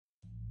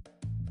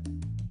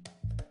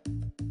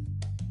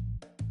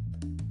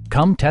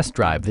Come test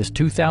drive this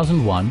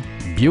 2001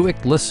 Buick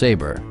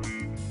LeSabre.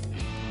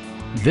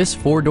 This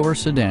four-door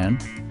sedan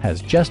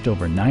has just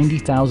over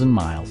 90,000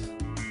 miles.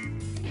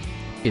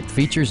 It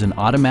features an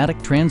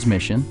automatic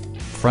transmission,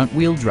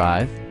 front-wheel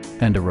drive,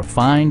 and a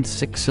refined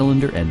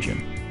six-cylinder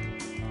engine.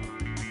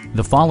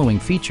 The following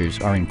features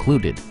are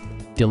included: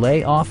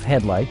 delay-off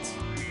headlights,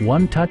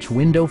 one-touch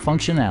window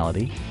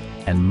functionality,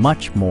 and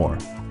much more.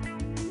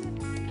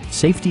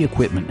 Safety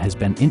equipment has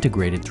been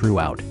integrated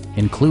throughout,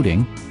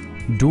 including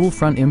dual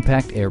front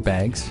impact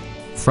airbags,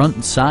 front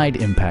and side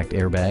impact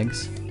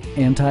airbags,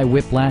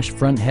 anti-whiplash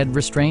front head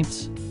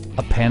restraints,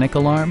 a panic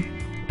alarm,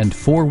 and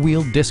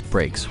four-wheel disc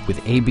brakes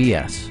with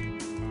ABS.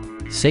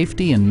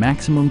 Safety and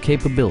maximum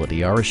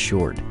capability are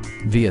assured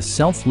via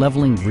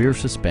self-leveling rear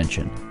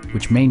suspension,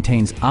 which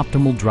maintains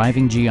optimal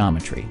driving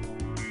geometry.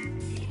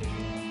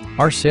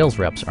 Our sales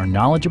reps are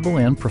knowledgeable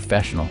and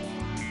professional.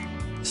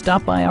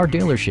 Stop by our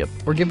dealership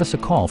or give us a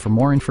call for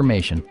more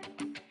information.